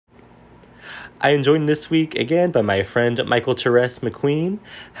I am joined this week again by my friend Michael Therese McQueen.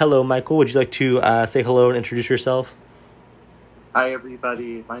 Hello, Michael. Would you like to say hello and introduce yourself? Hi,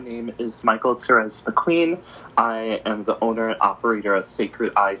 everybody. My name is Michael Therese McQueen. I am the owner and operator of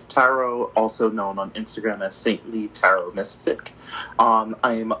Sacred Eyes Tarot, also known on Instagram as Saintly Tarot Mystic. I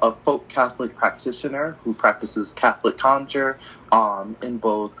am a folk Catholic practitioner who practices Catholic conjure in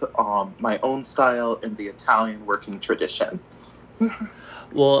both my own style and the Italian working tradition.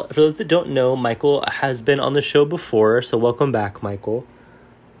 Well, for those that don't know, Michael has been on the show before, so welcome back, Michael.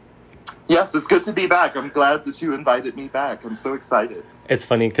 Yes, it's good to be back. I'm glad that you invited me back. I'm so excited. It's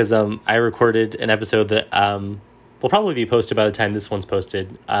funny because I recorded an episode that will probably be posted by the time this one's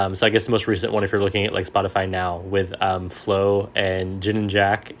posted. So I guess the most recent one, if you're looking at like Spotify now, with Flo and Jin and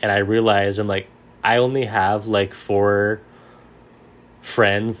Jack, and I realized I only have like 4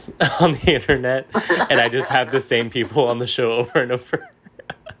 friends on the internet, and I just have the same people on the show over and over.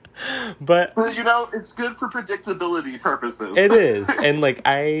 But it's good for predictability purposes. It is, and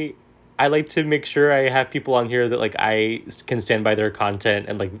I like to make sure I have people on here that I can stand by their content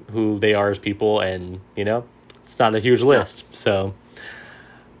and who they are as people, and it's not a huge list, so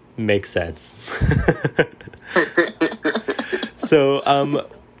makes sense. So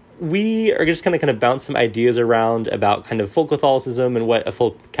we are just kind of bounce some ideas around about kind of folk Catholicism and what a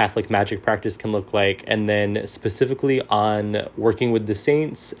folk Catholic magic practice can look like, and then specifically on working with the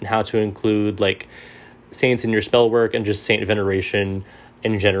saints and how to include saints in your spell work and just saint veneration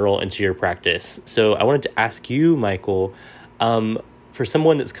in general into your practice. So I wanted to ask you, Michael, for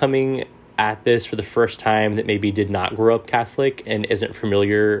someone that's coming at this for the first time that maybe did not grow up Catholic and isn't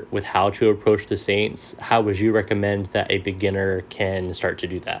familiar with how to approach the saints, how would you recommend that a beginner can start to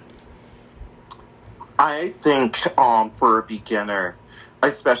do that? I think for a beginner,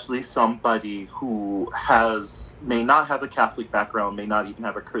 especially somebody who may not have a Catholic background, may not even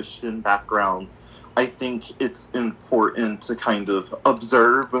have a Christian background, I think it's important to kind of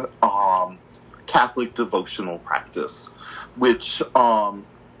observe Catholic devotional practice, which,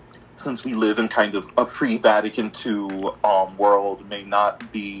 since we live in kind of a pre-Vatican II world, may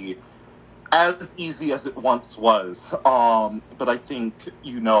not be as easy as it once was. But I think,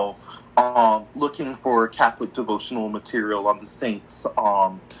 looking for Catholic devotional material on the saints,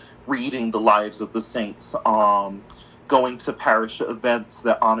 reading the lives of the saints, going to parish events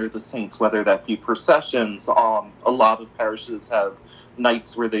that honor the saints, whether that be processions. A lot of parishes have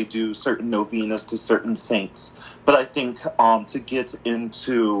nights where they do certain novenas to certain saints. But I think to get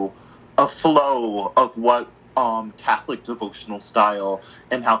into a flow of what Catholic devotional style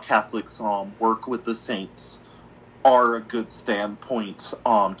and how Catholics work with the saints are a good standpoint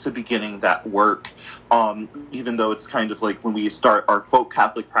to beginning that work. Even though it's kind of when we start our folk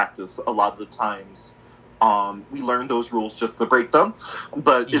Catholic practice, a lot of the times we learn those rules just to break them,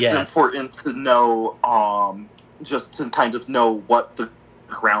 but it's important to know, just to kind of know what the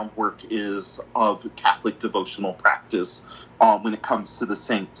groundwork is of Catholic devotional practice when it comes to the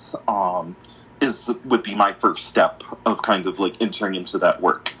saints, would be my first step of kind of entering into that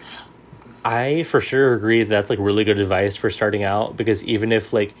work. I for sure agree that's really good advice for starting out, because even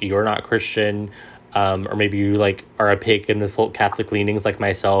if you're not Christian, or maybe you are a pagan with folk Catholic leanings like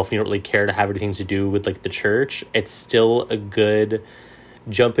myself, you don't really care to have anything to do with the church, it's still a good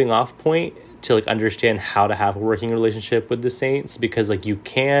jumping off point to understand how to have a working relationship with the saints, because you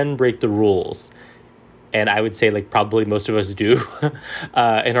can break the rules, and I would say probably most of us do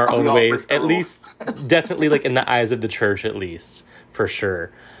in our own ways, at least definitely in the eyes of the church, at least for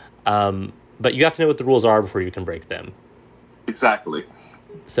sure. But you have to know what the rules are before you can break them. Exactly.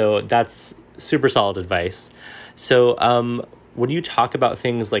 So that's super solid advice. So when you talk about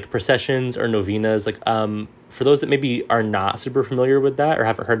things like processions or novenas, for those that maybe are not super familiar with that or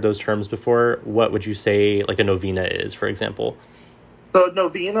haven't heard those terms before, what would you say a novena is, for example? So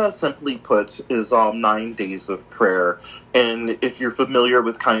novena, simply put, is 9 days of prayer. And if you're familiar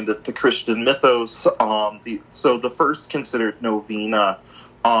with kind of the Christian mythos, the first considered novena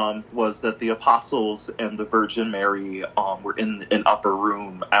was that the apostles and the Virgin Mary were in an upper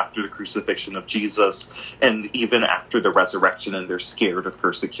room after the crucifixion of Jesus, and even after the resurrection, and they're scared of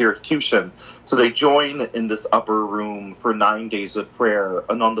persecution. So they join in this upper room for 9 days of prayer,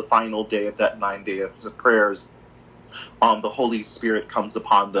 and on the final day of that 9 days of prayers, the Holy Spirit comes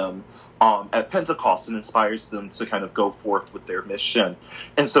upon them at Pentecost and inspires them to kind of go forth with their mission.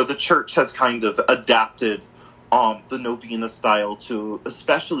 And so the church has kind of adapted the novena style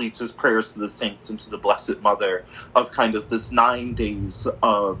especially to prayers to the saints and to the Blessed Mother, of kind of this 9 days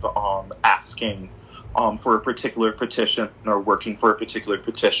of asking for a particular petition or working for a particular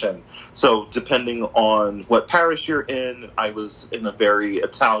petition. So depending on what parish you're in, I was in a very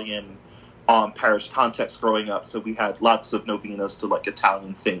Italian parish context growing up. So we had lots of novenas to like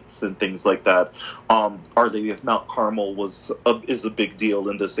Italian saints and things like that. Our Lady of Mount Carmel is a big deal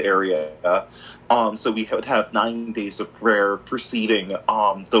in this area. So we would have 9 days of prayer preceding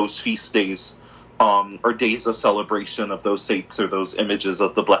those feast days, or days of celebration of those saints or those images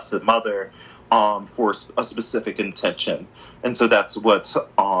of the Blessed Mother, for a specific intention. And so that's what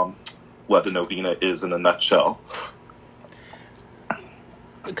a novena is in a nutshell.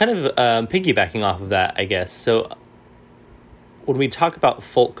 Kind of piggybacking off of that, I guess. So when we talk about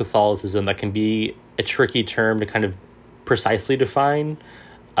folk Catholicism, that can be a tricky term to kind of precisely define.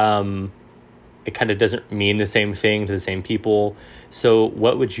 It kind of doesn't mean the same thing to the same people. So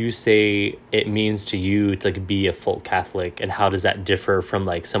what would you say it means to you to like be a folk Catholic, and how does that differ from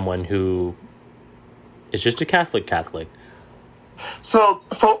like someone who is just a Catholic? So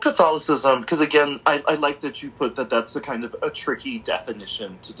folk Catholicism, because again, I like that you put that's a kind of a tricky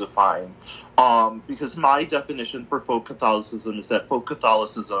definition to define. Because my definition for folk Catholicism is that folk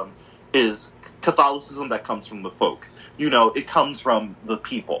Catholicism is Catholicism that comes from the folk. It comes from the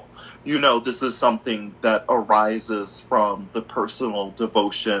people. This is something that arises from the personal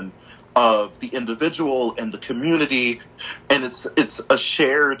devotion of the individual and the community, and it's a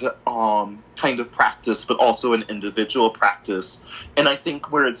shared kind of practice, but also an individual practice. And I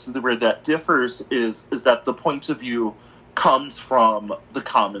think where that differs is that the point of view comes from the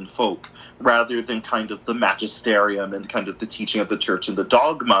common folk rather than kind of the magisterium and kind of the teaching of the church and the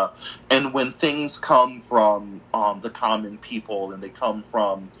dogma. And when things come from the common people and they come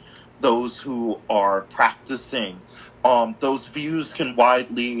from those who are practicing, those views can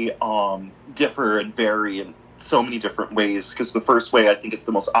widely differ and vary in so many different ways. Because the first way, I think it's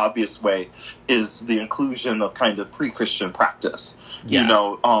the most obvious way, is the inclusion of kind of pre-Christian practice.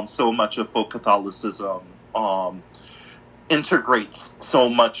 Yeah. So much of folk Catholicism integrates so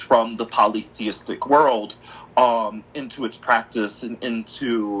much from the polytheistic world into its practice and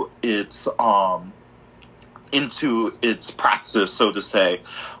into its praxis, so to say,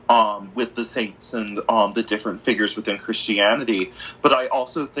 with the saints and the different figures within Christianity. But I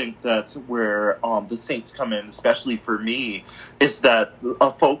also think that where the saints come in, especially for me, is that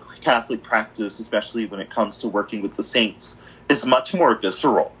a folk Catholic practice, especially when it comes to working with the saints, is much more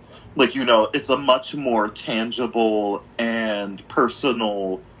visceral. It's a much more tangible and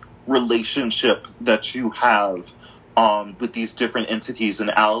personal relationship that you have with these different entities and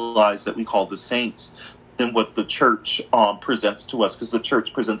allies that we call the saints, than what the church presents to us, because the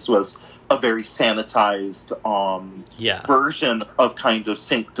church presents to us a very sanitized version of kind of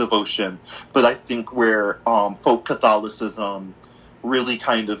saint devotion. But I think where folk Catholicism really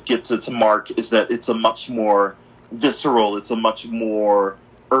kind of gets its mark is that it's a much more visceral, it's a much more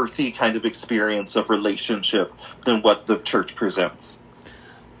earthy kind of experience of relationship than what the church presents.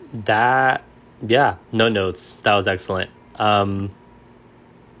 No notes. That was excellent. I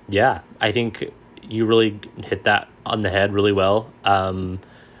think you really hit that on the head really well,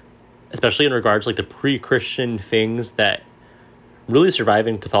 especially in regards to like the pre-Christian things that really survive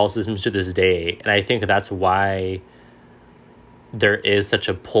in Catholicism to this day. And I think that's why there is such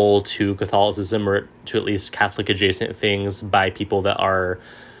a pull to Catholicism, or to at least Catholic adjacent things, by people that are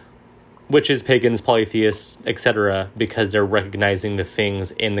witches, pagans, polytheists, etc., because they're recognizing the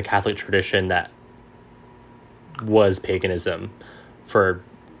things in the Catholic tradition that was paganism for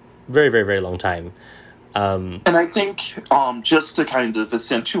very, very, very long time. And I think just to kind of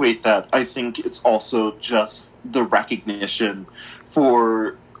accentuate that, I think it's also just the recognition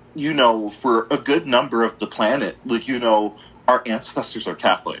for a good number of the planet, our ancestors are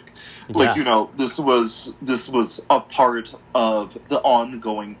Catholic. This was a part of the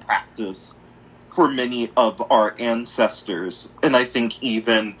ongoing practice for many of our ancestors. And I think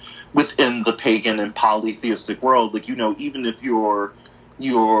even within the pagan and polytheistic world, even if your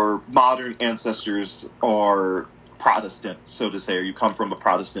modern ancestors are Protestant, so to say, or you come from a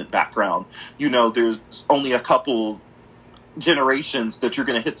Protestant background, there's only a couple generations that you're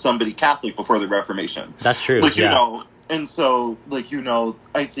going to hit somebody Catholic before the Reformation. That's true. And so,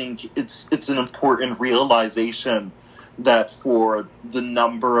 I think it's an important realization that for the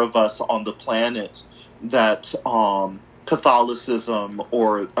number of us on the planet, that Catholicism,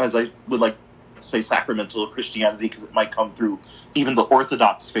 or as I would like to say, sacramental Christianity, because it might come through even the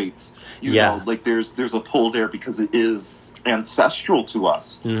Orthodox faiths, there's a pull there because it is ancestral to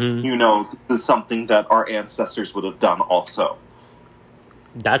us. Mm-hmm. This is something that our ancestors would have done also.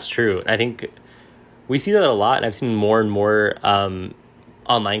 That's true. I think we see that a lot, and I've seen more and more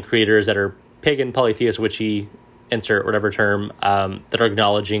online creators that are pagan, polytheist, witchy, insert whatever term, that are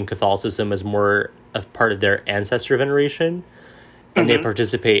acknowledging Catholicism as more of part of their ancestor veneration. and they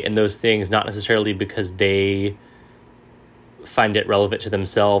participate in those things not necessarily because they find it relevant to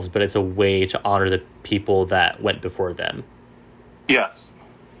themselves, but it's a way to honor the people that went before them. Yes.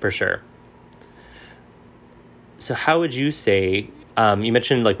 For sure. So how would you say, you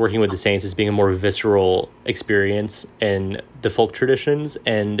mentioned like working with the saints as being a more visceral experience in the folk traditions,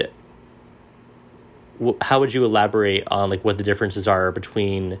 and how would you elaborate on like what the differences are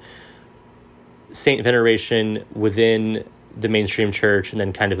between saint veneration within the mainstream church and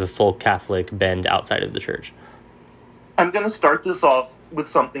then kind of the folk Catholic bend outside of the church? I'm going to start this off with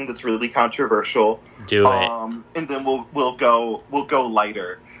something that's really controversial. Do it. And then we'll go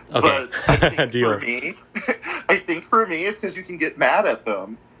lighter. Okay. But I think for me, it's because you can get mad at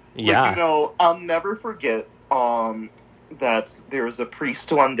them. Yeah. Like, I'll never forget that there was a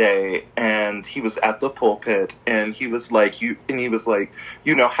priest one day, and he was at the pulpit, and he was like,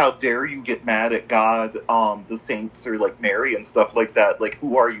 how dare you get mad at God, the saints, or like Mary and stuff like that. Like,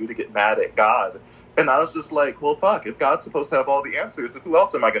 who are you to get mad at God? And I was just like, well, fuck, if God's supposed to have all the answers, then who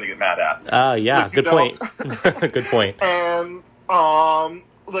else am I going to get mad at? Yeah, good point. Good point. And,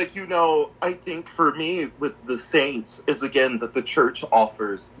 I think for me with the saints is, again, that the church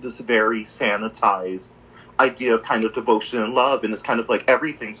offers this very sanitized idea of kind of devotion and love. And it's kind of like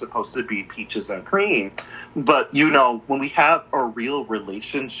everything's supposed to be peaches and cream. But, when we have a real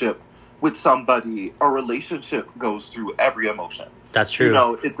relationship with somebody, a relationship goes through every emotion. That's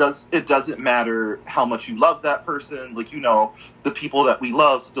true. It doesn't matter how much you love that person. Like, the people that we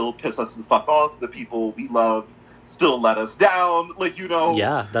love still piss us the fuck off. The people we love still let us down. Like,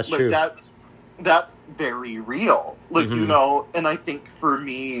 Yeah, that's true. That's very real. Like, and I think for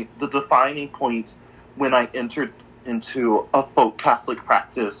me, the defining point when I entered into a folk Catholic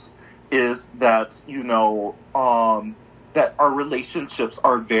practice is that, that our relationships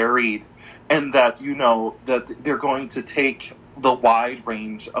are varied, and that, that they're going to take the wide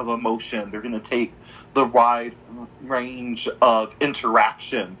range of emotion. They're going to take the wide range of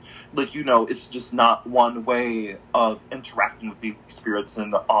interaction. Like, it's just not one way of interacting with these spirits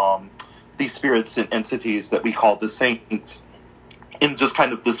and entities that we call the saints in just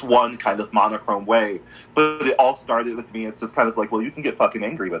kind of this one kind of monochrome way. But it all started with me. It's just kind of like, well, you can get fucking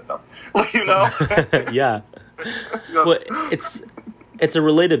angry with them. Like, Yeah. Well, it's a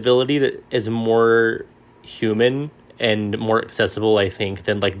relatability that is more human and more accessible, I think,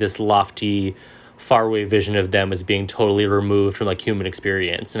 than like this lofty, faraway vision of them as being totally removed from like human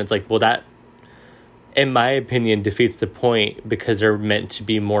experience. And it's like, well, that, in my opinion, defeats the point, because they're meant to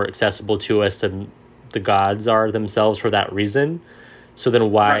be more accessible to us than the gods are themselves for that reason. So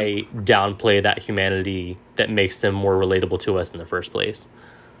then why downplay that humanity that makes them more relatable to us in the first place?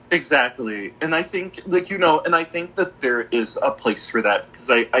 Exactly. And I think, and I think that there is a place for that, because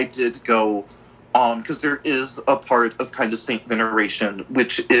I did go, because there is a part of kind of saint veneration,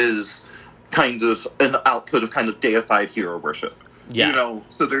 which is kind of an output of kind of deified hero worship. Yeah.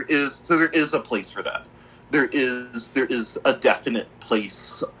 So there is a place for that. There is a definite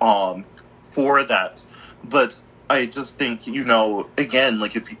place for that. But I just think, again,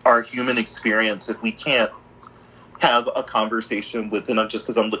 like, if our human experience, if we can't have a conversation with, and just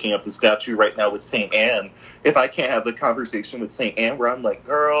because I'm looking up the statue right now with Saint Anne, if I can't have the conversation with Saint Anne where I'm like,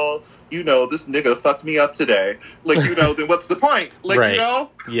 girl, this nigga fucked me up today, like, then what's the point? Like, right.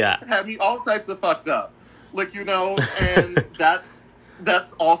 Yeah, have me all types of fucked up, like, and that's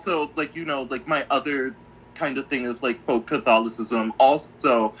also, like, like my other kind of thing is, like, folk Catholicism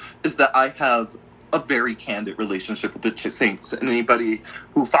also is that I have a very candid relationship with the saints, and anybody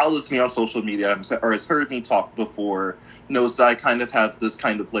who follows me on social media or has heard me talk before knows that I kind of have this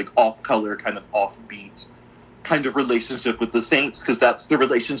kind of like off-color, kind of offbeat kind of relationship with the saints, because that's the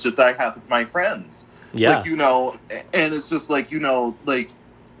relationship that I have with my friends. Yeah. Like, and it's just like, like,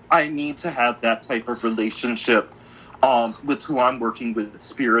 I need to have that type of relationship with who I'm working with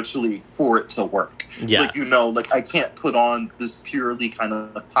spiritually for it to work. Yeah. Like, like, I can't put on this purely kind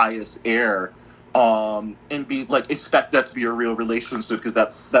of pious air and be like, expect that to be a real relationship, because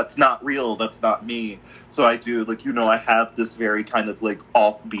that's not real, that's not me. So I do, like, I have this very kind of like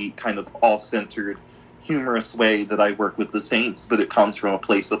offbeat, kind of off-centered, humorous way that I work with the saints, but it comes from a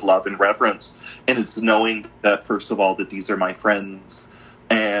place of love and reverence, and it's knowing that, first of all, that these are my friends,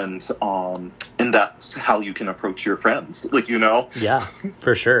 and that's how you can approach your friends, like, Yeah,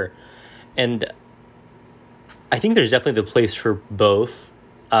 for sure. And I think there's definitely the place for both,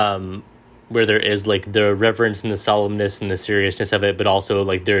 where there is like the reverence and the solemnness and the seriousness of it, but also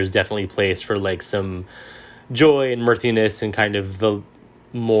like there's definitely place for like some joy and mirthiness and kind of the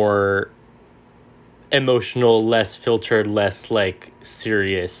more emotional, less filtered, less like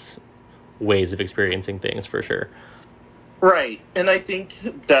serious ways of experiencing things, for sure. Right. And I think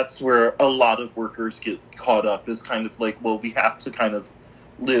that's where a lot of workers get caught up is kind of like, well, we have to kind of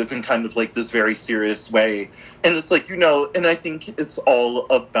live in kind of like this very serious way. And it's like, and I think it's all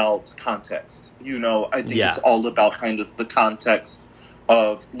about context. I think Yeah. it's all about kind of the context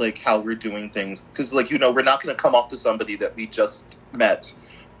of like how we're doing things. Because like, we're not going to come off to somebody that we just met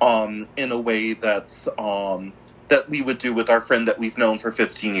in a way that we would do with our friend that we've known for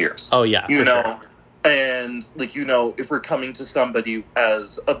 15 years. Oh yeah, You for know, sure. and like, if we're coming to somebody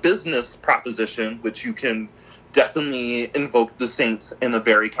as a business proposition, which you can definitely invoke the saints in a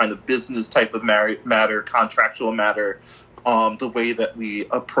very kind of business type of matter, contractual matter, the way that we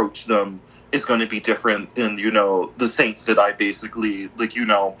approach them is going to be different than, the saint that I basically, like,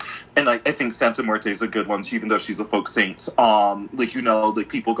 and I think Santa Muerte is a good one, even though she's a folk saint. Like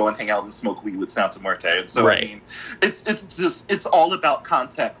people go and hang out and smoke weed with Santa Muerte. And so, Right. I mean, it's all about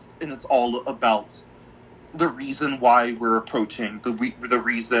context, and it's all about the reason why we're approaching, the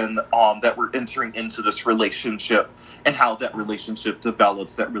reason that we're entering into this relationship, and how that relationship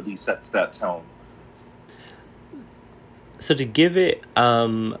develops that really sets that tone. So to give it,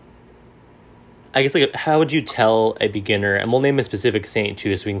 I guess, like, how would you tell a beginner, and we'll name a specific saint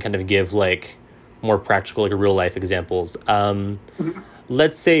too, so we can kind of give like more practical, like real life examples.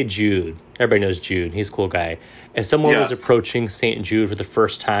 Let's say Jude. Everybody knows Jude. He's a cool guy. If someone was approaching Saint Jude for the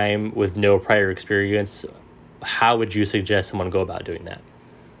first time with no prior experience, how would you suggest someone go about doing that?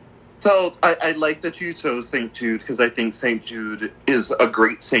 So I like that you chose St. Jude, because I think St. Jude is a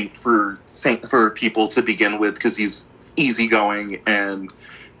great saint for people to begin with, because he's easygoing and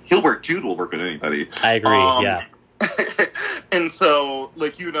Jude will work with anybody. I agree. Yeah. And so,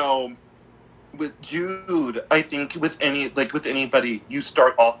 like, with Jude, I think with anybody, you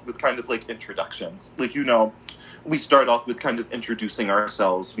start off with kind of like introductions. Like, we start off with kind of introducing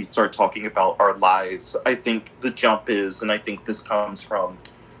ourselves. We start talking about our lives. I think the jump is, and I think this comes from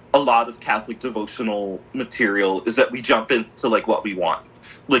a lot of Catholic devotional material, is that we jump into like what we want.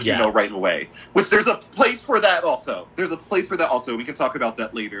 Like, right away. Which there's a place for that also. We can talk about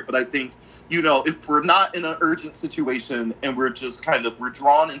that later. But I think, if we're not in an urgent situation and we're just we're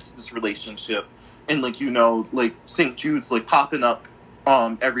drawn into this relationship, and like, like St. Jude's like popping up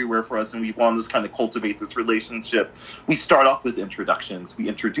everywhere for us, and we want to kind of cultivate this relationship, we start off with introductions. We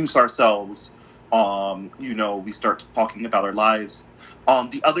introduce ourselves. We start talking about our lives.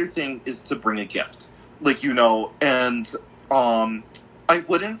 The other thing is to bring a gift. Like, and I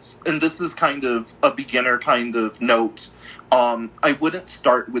wouldn't, and this is kind of a beginner kind of note, I wouldn't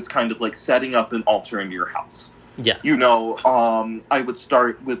start with kind of like setting up an altar in your house. Yeah. I would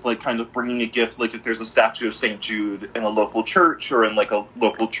start with like kind of bringing a gift, like if there's a statue of St. Jude in a local church or in like a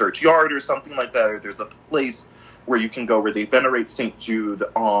local churchyard or something like that, or there's a place where you can go where they venerate St. Jude,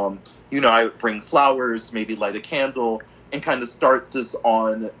 I would bring flowers, maybe light a candle, and kind of start this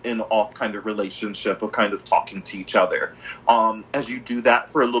on and off kind of relationship of kind of talking to each other. As you do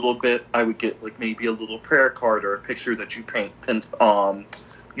that for a little bit, I would get like maybe a little prayer card or a picture that you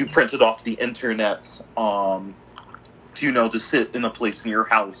you printed off the internet, to sit in a place in your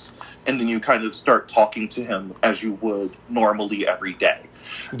house, and then you kind of start talking to him as you would normally every day.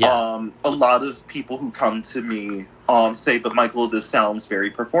 Yeah. A lot of people who come to me say, but Michael, this sounds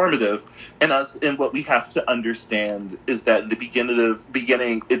very performative. And what we have to understand is that in the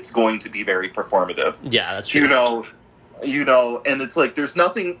beginning, it's going to be very performative. Yeah, that's true. And it's like, there's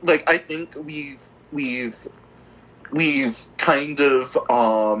nothing, like, I think we've kind of,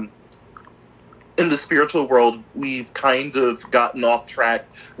 in the spiritual world, we've kind of gotten off track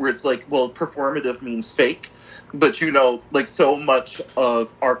where it's like, well, performative means fake. But, like, so much of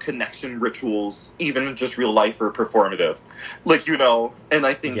our connection rituals, even in just real life, are performative. Like, and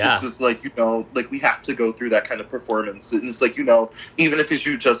I think it's just like, like we have to go through that kind of performance. And it's like, even if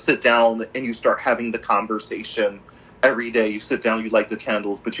you just sit down and you start having the conversation every day, you sit down, you light the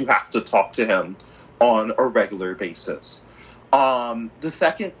candles, but you have to talk to him on a regular basis. The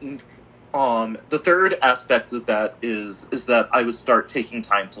third aspect of that is that I would start taking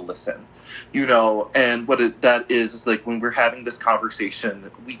time to listen, and that is like when we're having this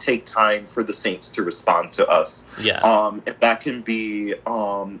conversation, we take time for the saints to respond to us. Yeah. And that can be,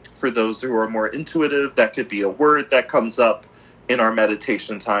 for those who are more intuitive, that could be a word that comes up in our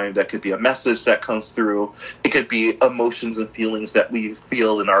meditation time. That could be a message that comes through. It could be emotions and feelings that we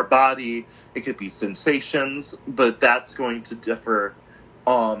feel in our body. It could be sensations, but that's going to differ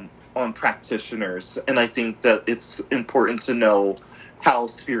on practitioners. And I think that it's important to know how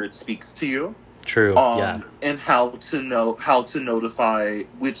spirit speaks to you. True. Yeah. And how to notify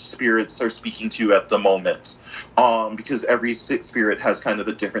which spirits are speaking to you at the moment, because every spirit has kind of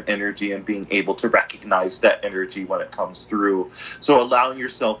a different energy, and being able to recognize that energy when it comes through. So allowing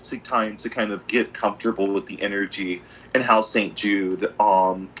yourself time to kind of get comfortable with the energy, and how St. Jude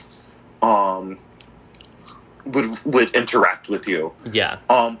um, would interact with you. Yeah.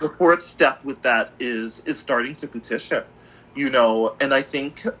 The fourth step with that is starting to petition. And I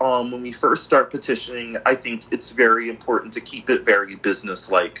think when we first start petitioning, I think it's very important to keep it very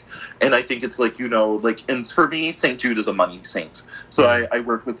business-like. And I think it's and for me, St. Jude is a money saint. So I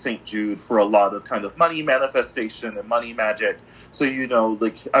work with St. Jude for a lot of kind of money manifestation and money magic. So,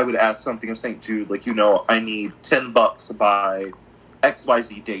 I would ask something of St. Jude, I need $10 by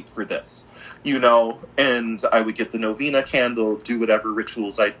XYZ date for this, and I would get the novena candle, do whatever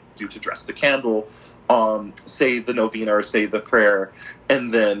rituals I do to dress the candle, say the novena or say the prayer,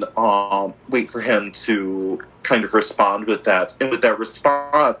 and then wait for him to kind of respond with that. And with that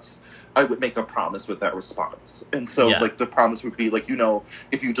response, I would make a promise with that response. And so, the promise would be,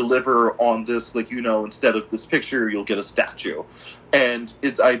 if you deliver on this, instead of this picture, you'll get a statue. And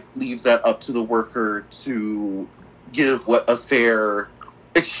I leave that up to the worker to give what a fair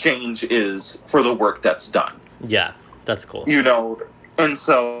exchange is for the work that's done. Yeah, that's cool. And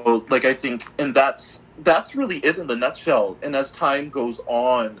so, I think, and that's really it in the nutshell. And as time goes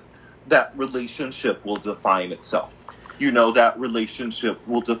on, that relationship will define itself. That relationship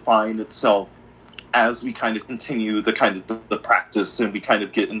will define itself as we kind of continue the practice, and we kind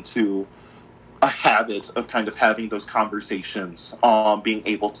of get into a habit of kind of having those conversations, being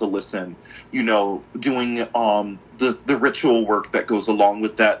able to listen, doing the ritual work that goes along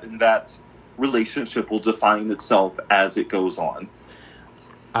with that, and that relationship will define itself as it goes on.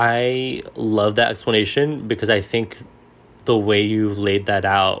 I love that explanation, because I think the way you've laid that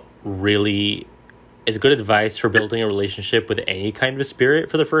out really is good advice for building a relationship with any kind of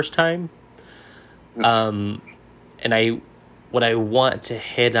spirit for the first time. And what I want to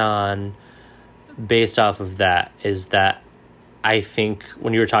hit on based off of that is that I think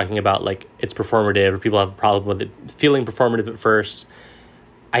when you were talking about it's performative, or people have a problem with it feeling performative at first,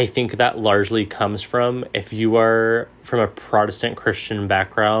 I think that largely comes from, if you are from a Protestant Christian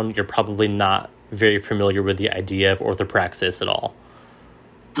background, you're probably not very familiar with the idea of orthopraxis at all.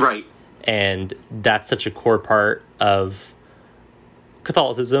 Right. And that's such a core part of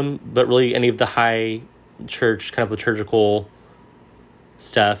Catholicism, but really any of the high church kind of liturgical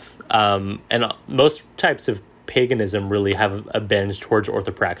stuff. And most types of paganism really have a bend towards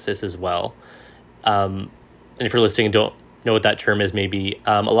orthopraxis as well. And if you're listening and don't know what that term is, maybe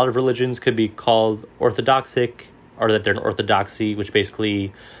a lot of religions could be called orthodoxic, or that they're an orthodoxy, which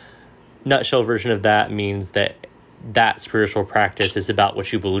basically, nutshell version of that means that spiritual practice is about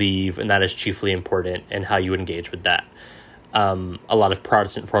what you believe, and that is chiefly important, and how you engage with that. A lot of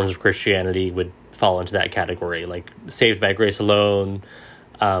Protestant forms of Christianity would fall into that category, like saved by grace alone,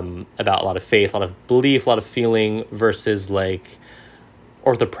 about a lot of faith, a lot of belief, a lot of feeling, versus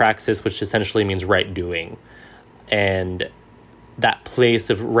orthopraxis, which essentially means right doing. And that place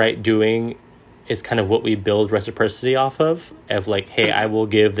of right doing is kind of what we build reciprocity off of hey, I will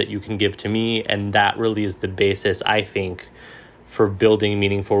give that you can give to me. And that really is the basis, I think, for building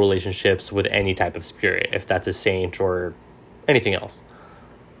meaningful relationships with any type of spirit, if that's a saint or anything else.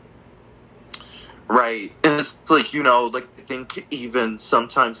 Right. And it's I think even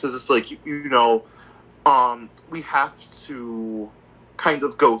sometimes, because it's we have to kind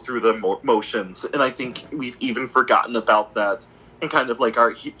of go through the motions. And I think we've even forgotten about that in kind of our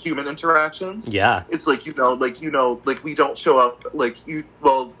human interactions. Yeah. It's we don't show up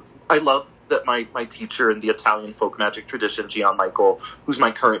I love that my teacher in the Italian folk magic tradition, Gian Michael, who's my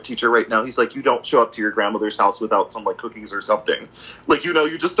current teacher right now, he's you don't show up to your grandmother's house without some cookies or something.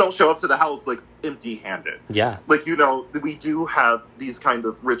 You just don't show up to the house empty-handed. Yeah. We do have these kind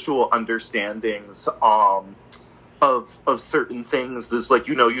of ritual understandings of certain things. There's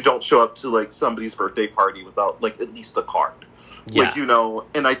you don't show up to somebody's birthday party without at least a card. Yeah.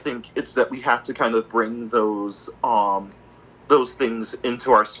 And I think it's that we have to kind of bring those things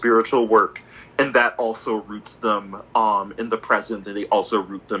into our spiritual work, and that also roots them in the present, and they also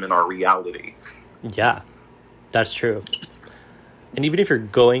root them in our reality. Yeah, that's true. And even if you're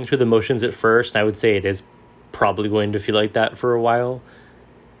going through the motions at first, I would say it is probably going to feel like that for a while,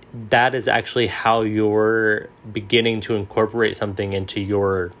 that is actually how you're beginning to incorporate something into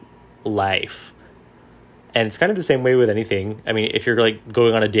your life. And it's kind of the same way with anything. I mean, if you're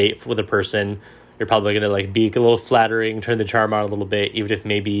going on a date with a person, you're probably going to be a little flattering, turn the charm on a little bit, even if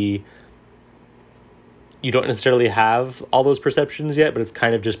maybe you don't necessarily have all those perceptions yet, but it's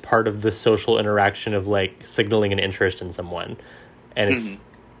kind of just part of the social interaction of like signaling an interest in someone, and it's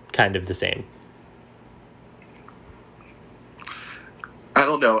kind of the same. I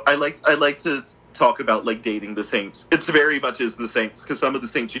don't know. I like to talk about like dating the saints. It's very much is the saints, because some of the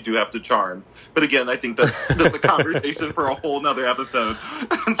saints you do have to charm. But again, I think that's a conversation for a whole nother episode.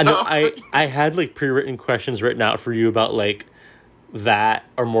 So, I had like pre-written questions written out for you about like that,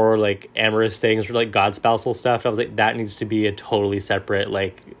 or more like amorous things, or like God spousal stuff. I was like, that needs to be a totally separate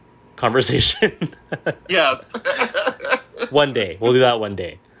like conversation. Yes. One day. We'll do that one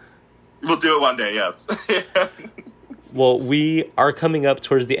day. We'll do it one day, yes. Well, we are coming up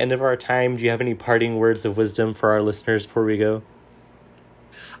towards the end of our time. Do you have any parting words of wisdom for our listeners before we go?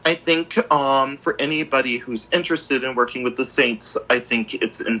 I think for anybody who's interested in working with the saints, I think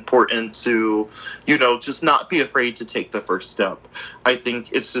it's important to, just not be afraid to take the first step. I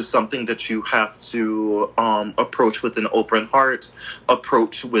think it's just something that you have to approach with an open heart,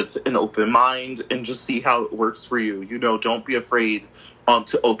 approach with an open mind, and just see how it works for you. Don't be afraid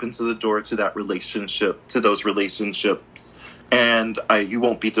to open to the door to that relationship, to those relationships. And you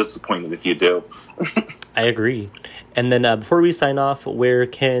won't be disappointed if you do. I agree. And then before we sign off, where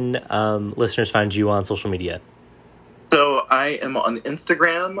can listeners find you on social media? So I am on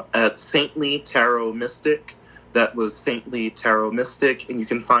Instagram at Saintly Tarot Mystic. That was Saintly Tarot Mystic. And you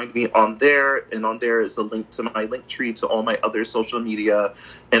can find me on there. And on there is a link to my link tree to all my other social media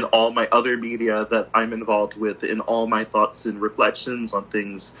and all my other media that I'm involved with, and all my thoughts and reflections on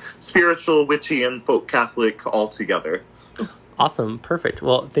things spiritual, witchy, and folk Catholic all together. Awesome. Perfect.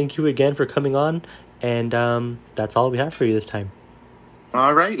 Well, thank you again for coming on. And that's all we have for you this time.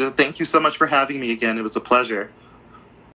 All right. Thank you so much for having me again. It was a pleasure.